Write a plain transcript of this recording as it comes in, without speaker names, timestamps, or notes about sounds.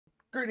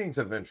Greetings,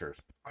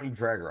 adventurers. I'm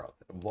Dragroth,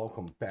 and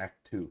welcome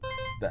back to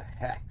The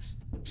Hex.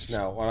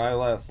 Now, when I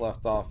last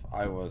left off,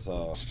 I was,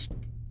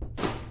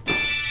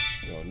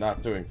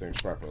 not doing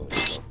things properly.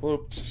 So,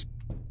 whoop.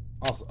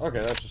 Awesome. Okay,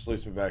 that just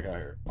leaves me back out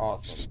here.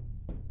 Awesome.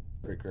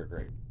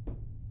 Great.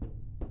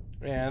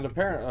 And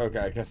apparently, okay,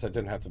 I guess I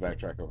didn't have to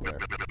backtrack over there.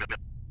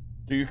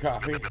 Do you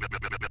copy?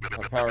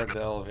 I powered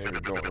the elevator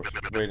doors,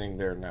 waiting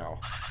there now.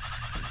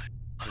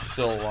 I'm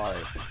still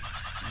alive.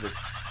 The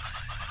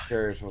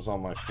carriage was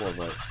on my floor,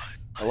 but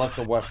I left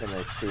a weapon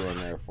or two in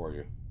there for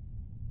you.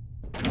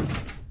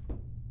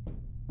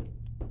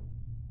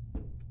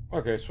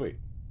 Okay, sweet.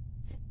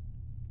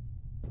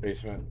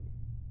 Basement.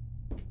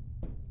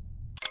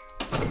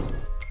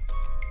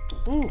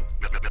 Ooh!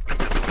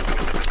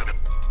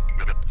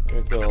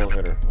 Into the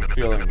elevator. I'm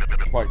feeling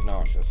quite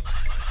nauseous.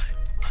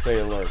 Stay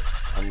alert.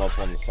 I'm up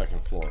on the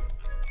second floor.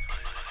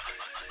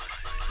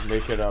 To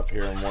make it up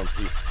here in one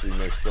piece, we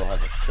may still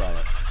have a shot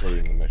at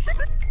completing the mission.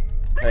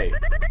 Hey,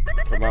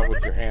 come out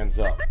with your hands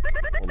up,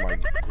 or my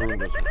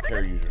Grundas will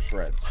tear you to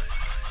shreds.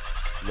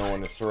 No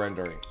one is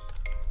surrendering.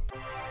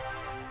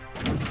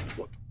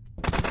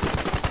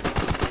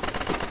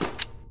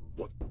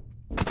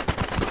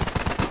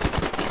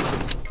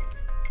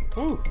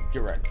 Ooh,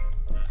 get wrecked.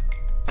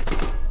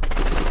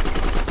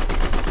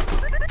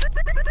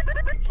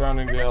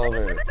 Surrounding the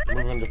elevator.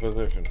 Move into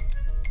position.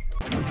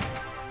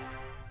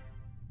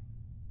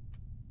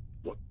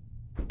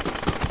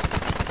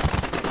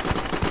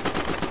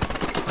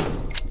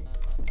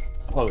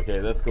 Okay,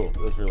 that's cool.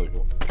 That's really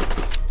cool.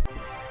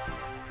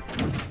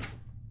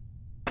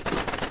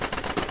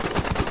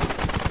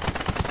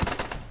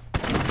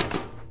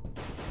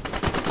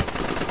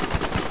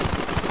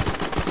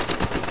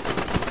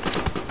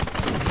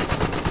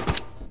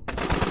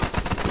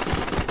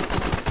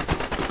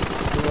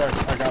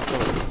 I got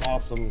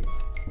some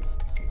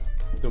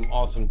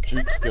awesome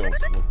juke skills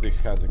with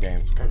these kinds of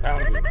games.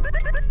 Confound you.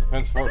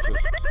 Defense forces,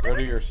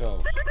 ready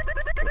yourselves.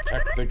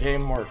 Protect the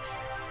game works.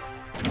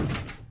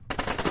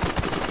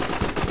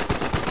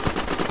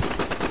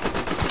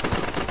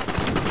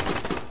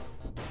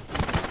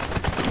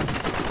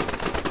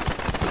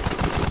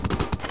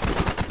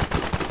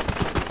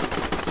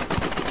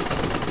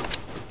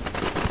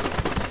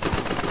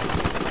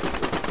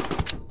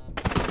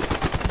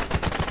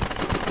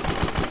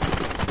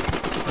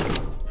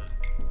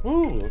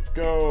 Woo, let's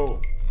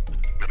go.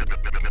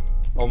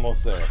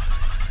 Almost there.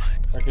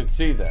 I can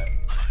see that.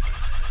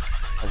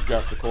 I've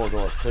got the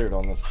corridor cleared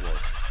on this floor.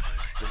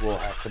 But we'll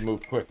have to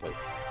move quickly.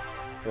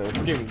 Yeah,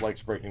 this game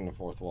likes breaking the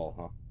fourth wall,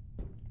 huh?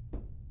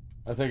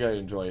 I think I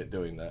enjoy it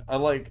doing that. I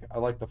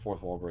like the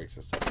fourth wall break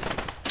system.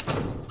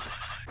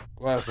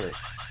 Lazarus,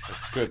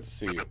 it's good to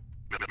see you.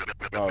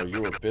 Wow,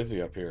 you were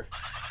busy up here.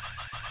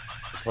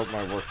 Let's hope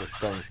my work is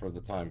done for the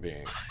time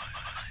being.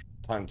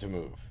 Time to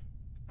move.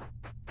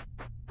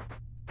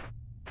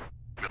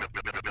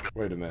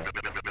 Wait a minute.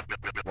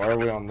 Why are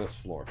we on this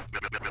floor?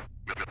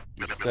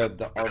 You said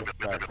the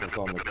artifact was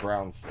on the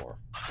ground floor.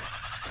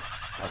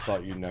 I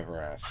thought you'd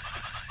never ask.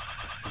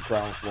 The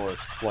ground floor is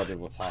flooded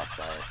with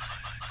hostiles.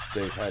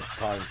 They've had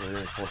time to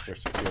reinforce their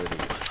security.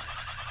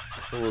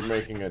 So we're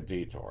making a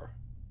detour.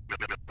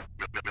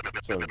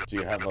 So, do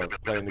you have a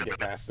plan to get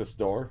past this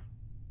door?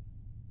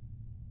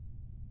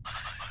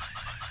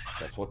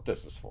 That's what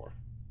this is for.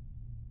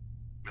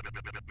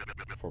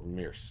 For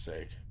mere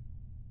sake.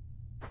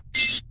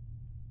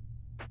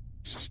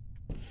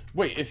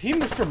 Wait, is he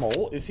Mr.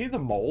 Mole? Is he the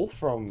mole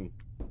from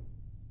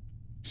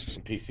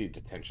PC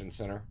Detention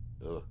Center?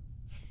 Ugh.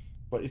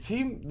 But is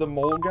he the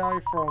mole guy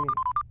from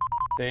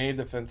the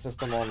Defense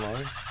System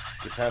Online?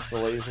 Get past the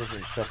lasers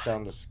and shut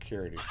down the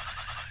security.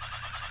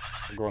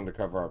 We're going to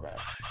cover our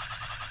backs.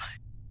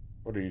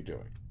 What are you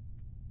doing?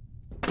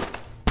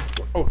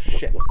 Oh,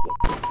 shit.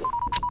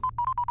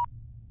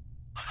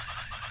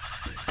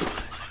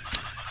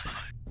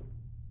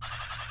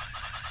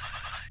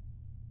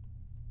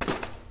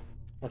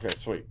 Okay,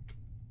 sweet.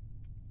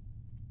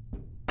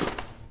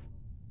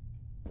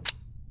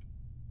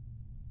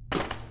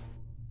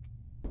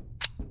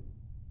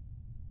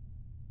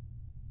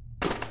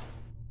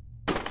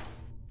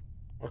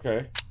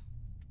 Okay.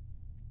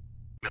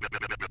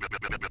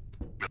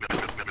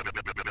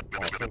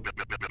 Awesome.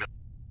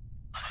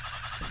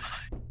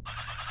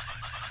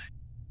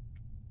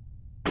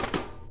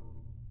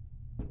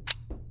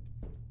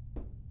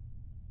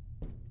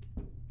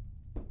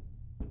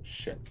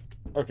 Shit.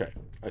 Okay,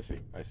 I see.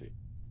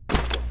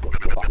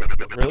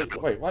 Fuck. Really?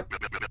 Wait, what?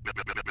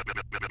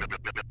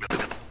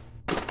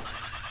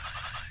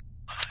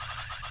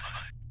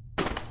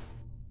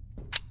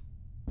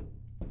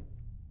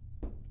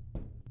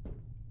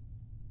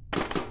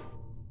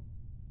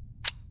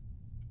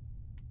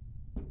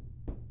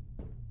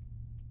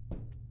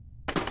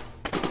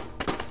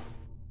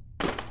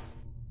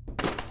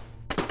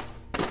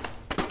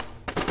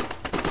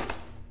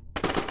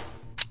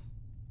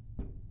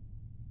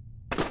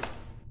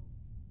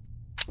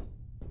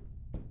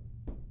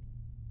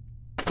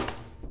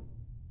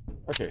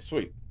 Okay,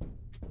 sweet.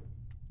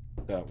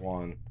 That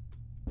one.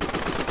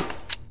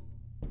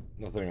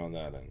 Nothing on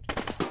that end.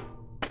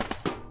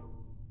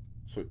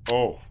 Sweet.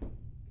 Oh.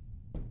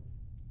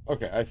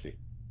 Okay, I see.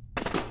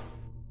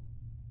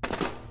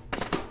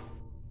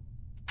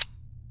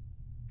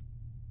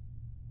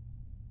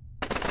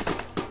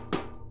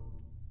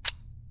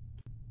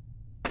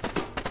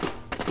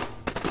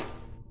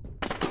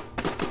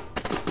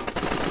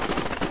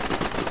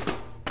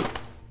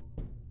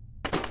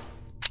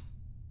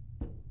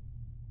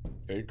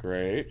 Okay,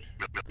 great.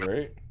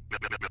 Great.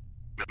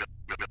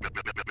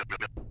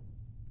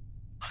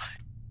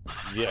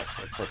 Yes,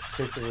 a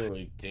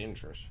particularly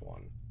dangerous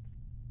one.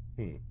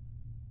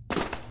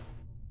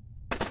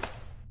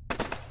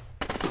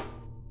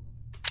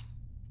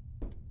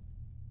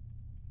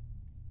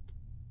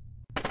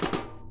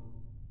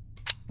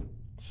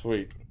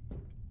 Sweet.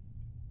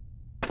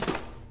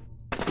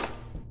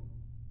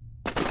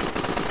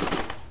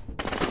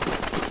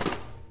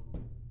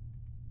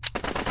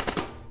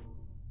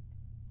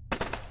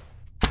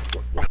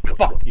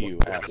 Fuck you,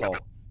 asshole.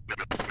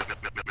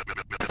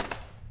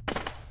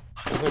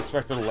 I wasn't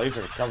expecting a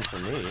laser to come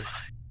from me.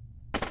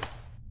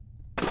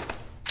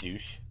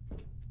 Douche.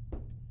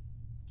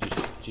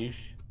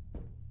 Douche.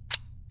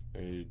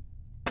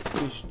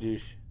 Douche.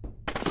 Douche.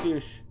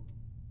 Douche.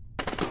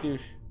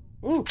 Douche.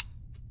 Woo!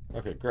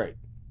 Okay, great.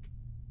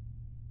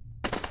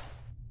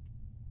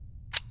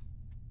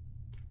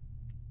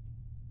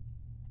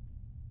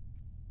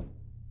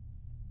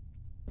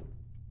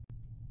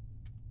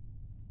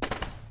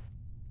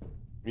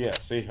 Yeah,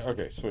 see?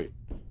 Okay, sweet.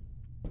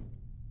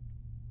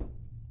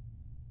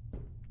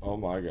 Oh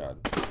my god.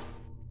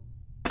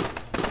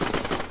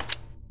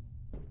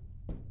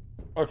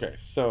 Okay,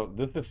 so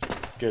this is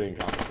getting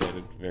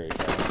complicated very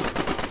fast.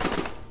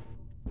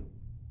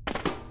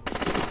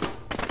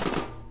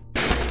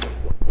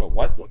 Oh,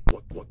 what?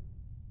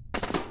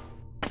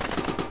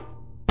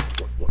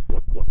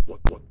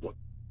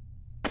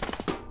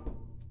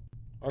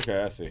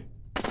 Okay, I see.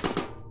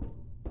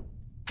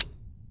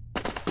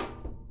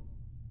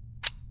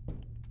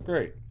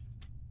 Great.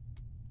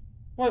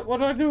 What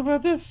do I do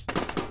about this?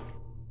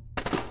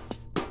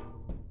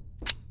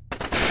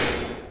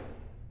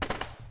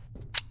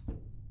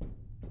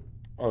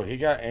 Oh, he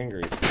got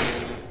angry.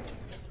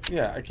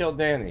 Yeah, I killed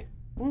Danny.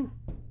 Woo.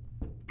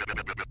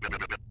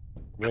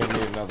 We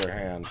need another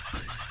hand.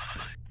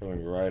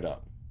 Coming right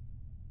up.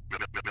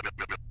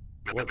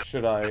 What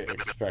should I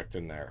expect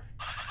in there?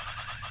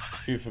 A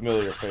few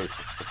familiar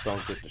faces, but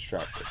don't get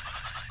distracted.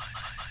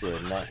 We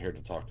are not here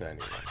to talk to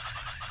anyone.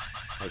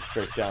 Go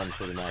straight down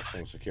to the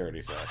maximum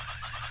security cell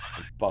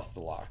and bust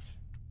the locks.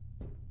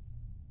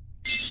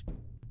 It's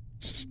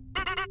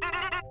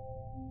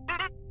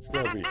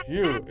gotta be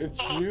you. It's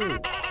you.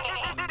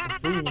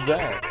 Who's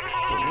that?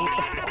 What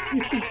the fuck are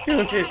you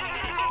doing here?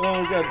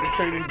 Oh my god, the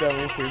training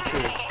devil's here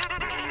too.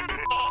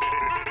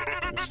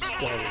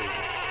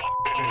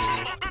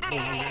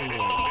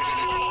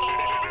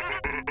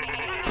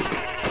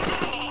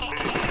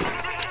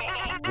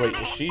 Wait,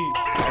 is she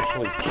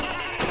actually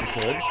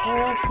good for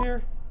us here?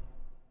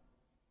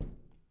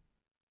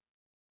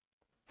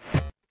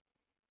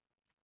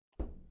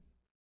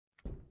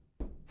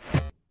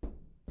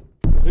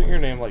 Isn't your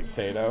name like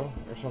Sato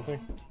or something?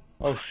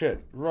 Oh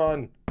shit,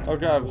 run! Oh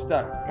god, I'm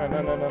stuck. No,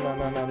 no, no, no, no,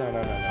 no, no, no,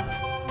 no, no.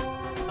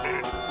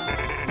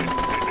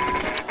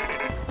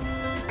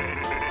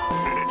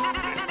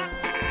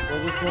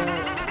 What was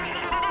that?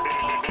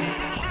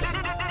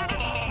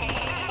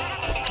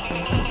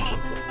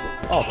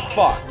 Oh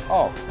fuck!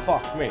 Oh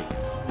fuck me!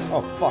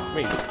 Oh fuck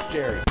me,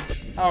 Jerry!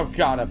 Oh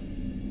god,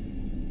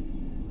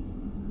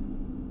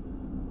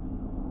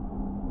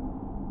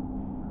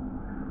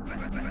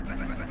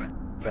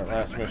 that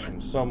last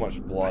mission, so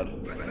much blood.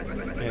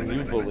 Can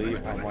you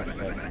believe how much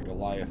that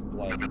Goliath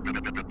bled?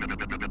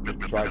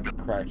 It tried to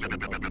crack some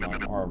of my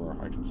armor.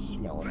 I can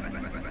smell it.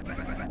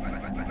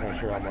 I'm not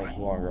sure how much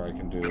longer I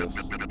can do this.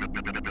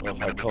 Well,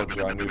 if I told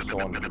you I knew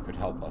someone who could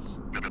help us.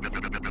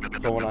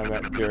 Someone I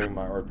met during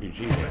my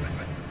RPG days.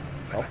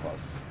 Help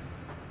us?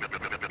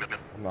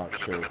 I'm not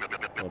sure,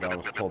 but I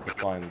was told to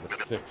find the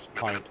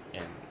 6-pint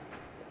inn.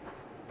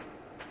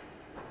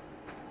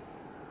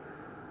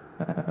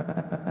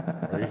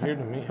 Are you here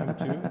to meet him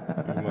too?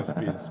 You must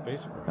be the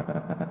space marine.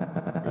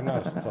 You're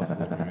not as tough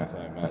looking as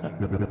I imagined.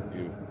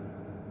 You...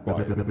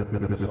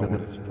 quiet.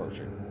 Someone is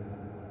approaching.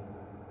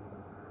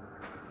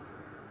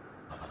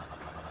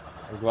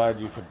 I'm glad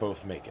you could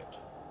both make it.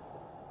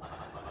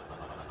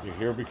 You're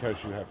here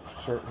because you have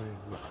certain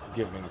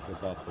misgivings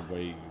about the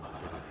way you've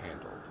been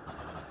handled.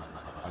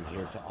 I'm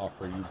here to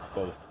offer you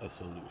both a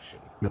solution.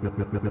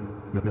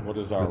 What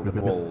is our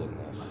role in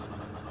this?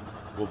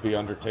 We'll be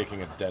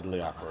undertaking a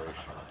deadly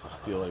operation to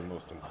steal a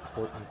most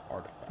important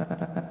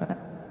artifact.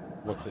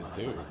 What's it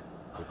do?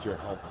 With your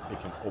help, it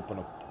can open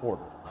a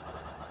portal.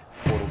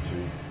 Portal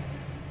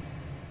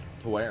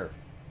to where?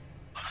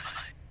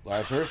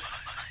 Lazarus?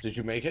 Did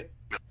you make it?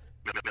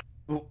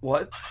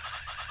 What?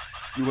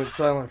 You went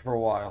silent for a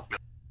while.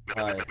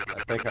 I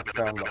think I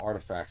found the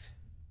artifact.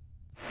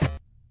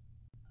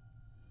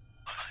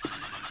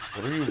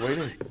 What are you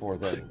waiting for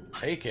then?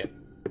 Take it.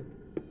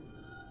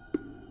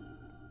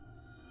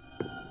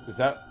 Is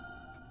that...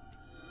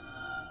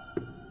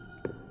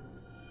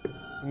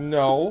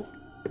 No.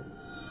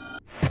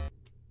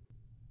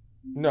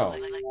 No.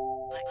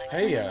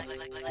 Hey,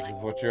 is it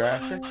what you're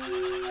after?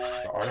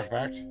 The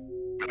artifact?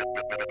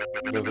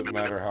 Doesn't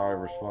matter how I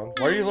respond.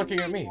 Why are you looking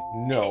at me?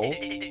 No.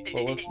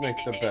 But let's make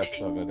the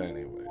best of it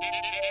anyways.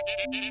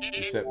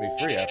 You set me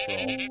free after all.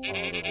 I'll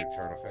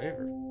return a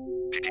favor.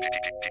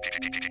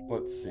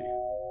 Let's see.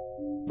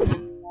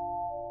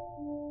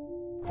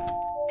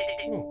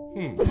 Oh,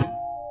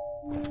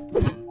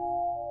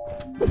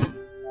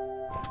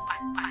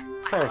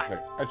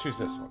 Perfect. I choose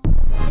this one.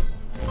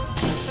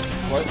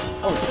 What?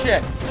 Oh,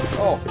 shit!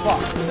 Oh,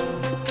 fuck.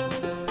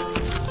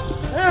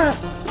 Ah!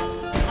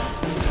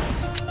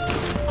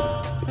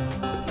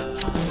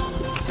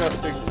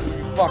 Disgusting,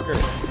 you fucker.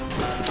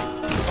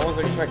 I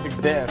wasn't expecting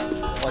this.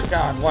 Like,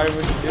 God, why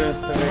would you do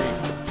this to me?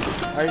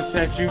 I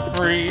set you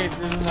free,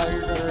 and now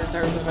you're gonna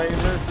return the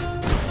favor?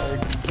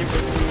 Like, give me,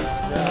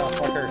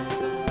 fucker.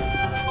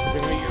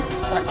 Give me your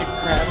fucking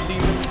crab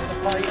demon to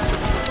fight.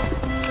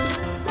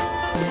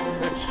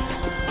 Bitch.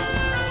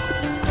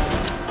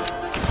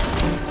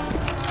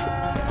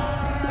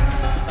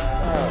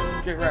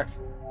 Get wrecked.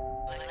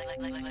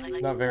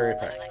 Not very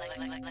effective.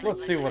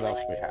 Let's see what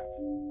else we have.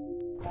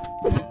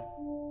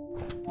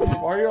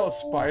 Why are you all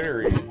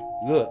spidery?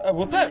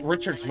 Was that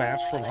Richard's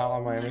mask from How I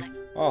Miami?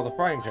 Oh, the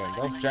frying pan.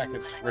 Those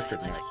jackets,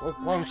 Richard mask.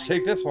 Why don't you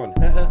take this one?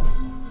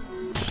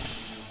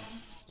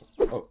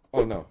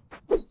 oh no.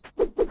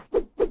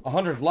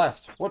 100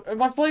 left. What?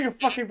 Am I playing a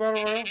fucking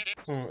battle royale?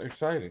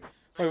 Exciting.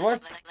 Wait,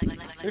 what?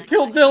 They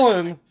killed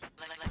Dylan!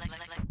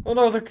 Oh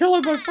no, they're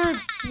killing my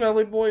friends,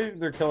 smelly boy.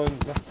 They're killing.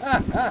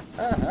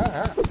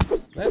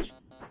 Bitch,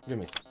 give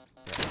me.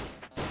 Yeah.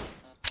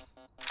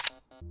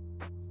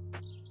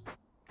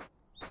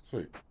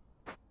 Sweet.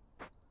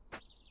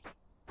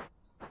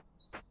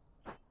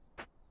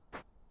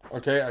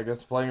 Okay, I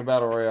guess playing a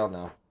battle royale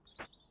now.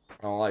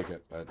 I don't like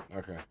it, but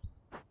okay.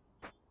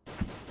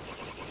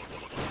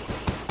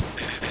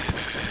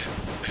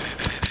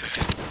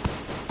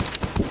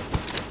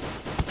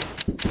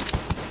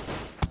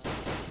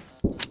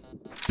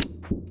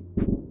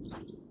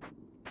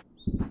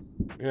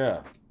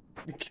 Yeah.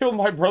 You killed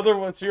my brother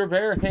with your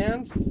bare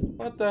hands?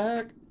 What the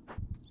heck?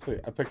 Sweet,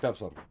 I picked up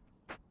something.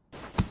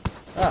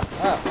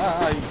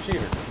 You cheater.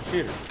 You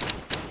cheater.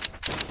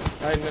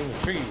 Hiding in the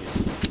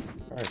trees.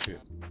 Alright,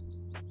 shoot.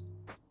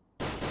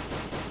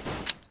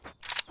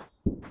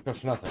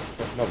 Trust nothing.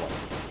 Trust no one.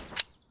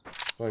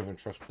 Don't even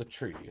trust the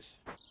trees.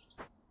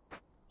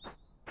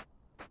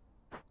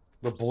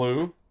 The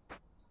blue?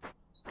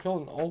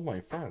 Killing all my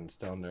friends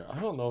down there. I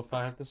don't know if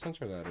I have to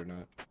censor that or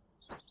not.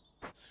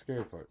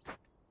 Scary part.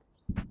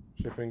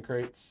 Shipping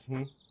crates.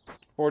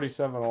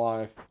 47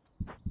 alive.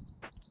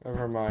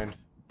 Never mind.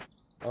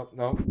 Oh,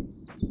 no.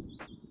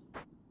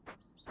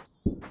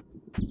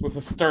 With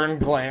a stern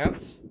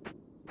glance.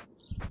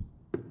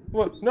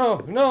 What? No,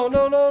 no,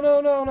 no, no,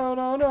 no, no, no,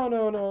 no, no,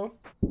 no, no.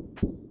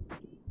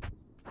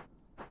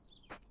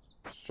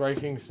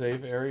 Striking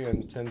safe area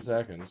in 10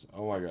 seconds.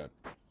 Oh my god.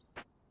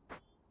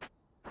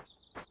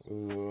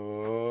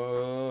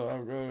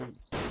 I'm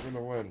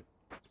gonna win.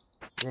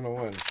 I'm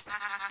gonna win.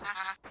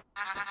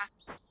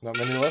 Not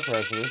many left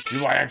after this. You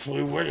might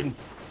actually win.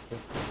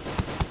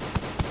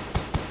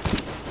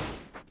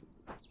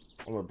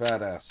 I'm a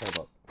badass. Hold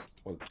up.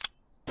 What?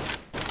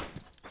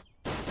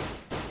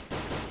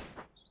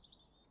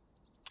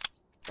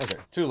 Okay,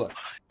 2 left.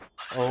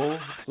 Oh,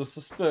 the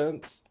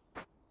suspense.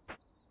 I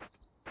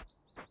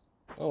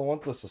don't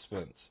want the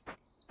suspense.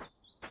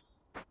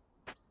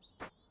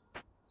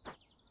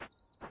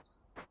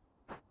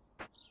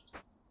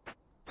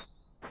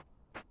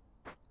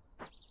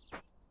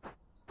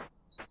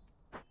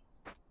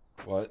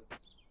 What?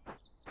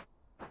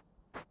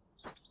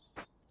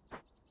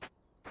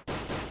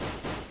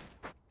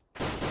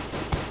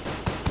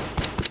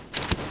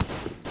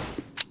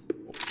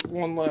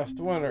 One left.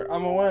 Winner.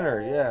 I'm a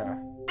winner. Yeah.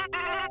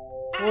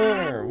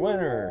 Winner.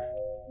 Winner.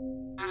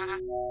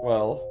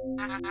 Well,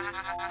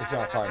 it's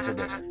not time for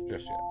dinner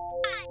just yet.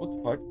 What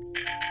the fuck?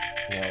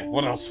 No.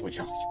 What else we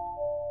got?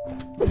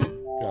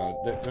 God,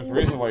 there's a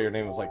reason why your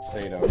name is like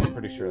Sato. I'm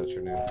pretty sure that's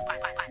your name.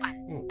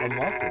 A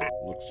muffin.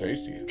 Looks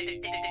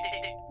tasty.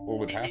 What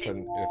would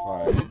happen if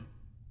I...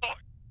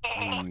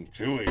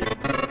 chewy.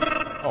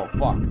 Oh,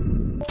 fuck.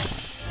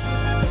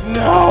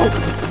 No!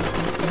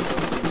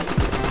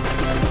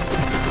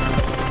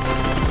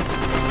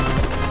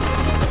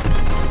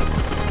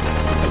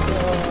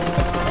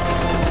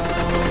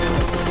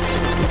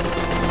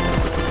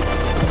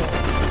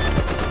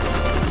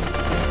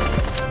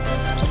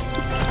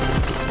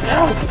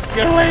 No!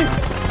 Get away!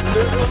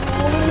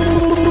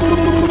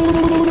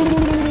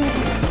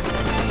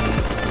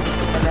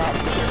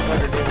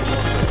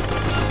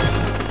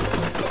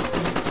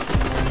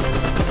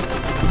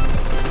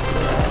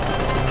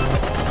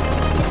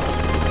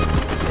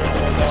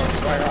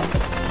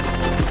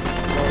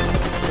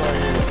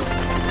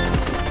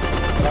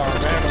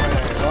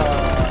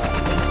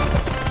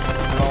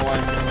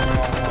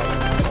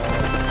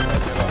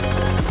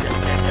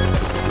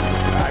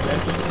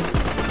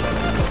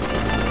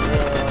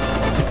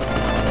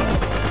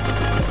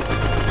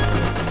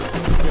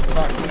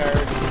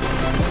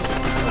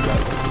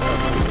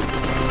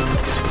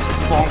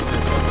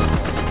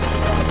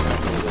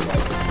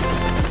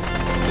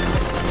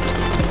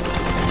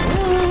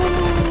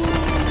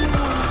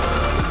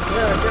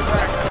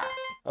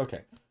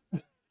 Okay.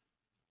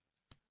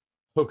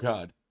 Oh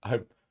god,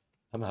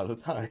 I'm out of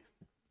time.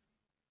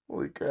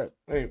 Holy crap.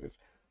 Anyways,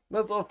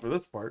 that's all for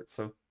this part.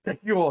 So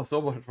thank you all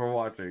so much for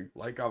watching.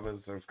 Like, comment,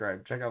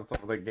 subscribe. Check out some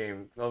of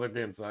the other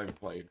games that I've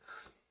played.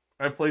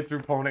 I played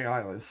through Pony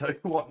Island, so if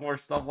you want more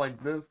stuff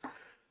like this,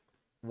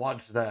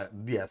 watch that.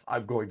 Yes,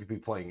 I'm going to be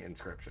playing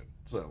Inscription.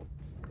 So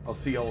I'll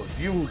see all of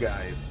you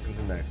guys in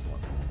the next one.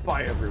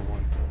 Bye,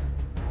 everyone.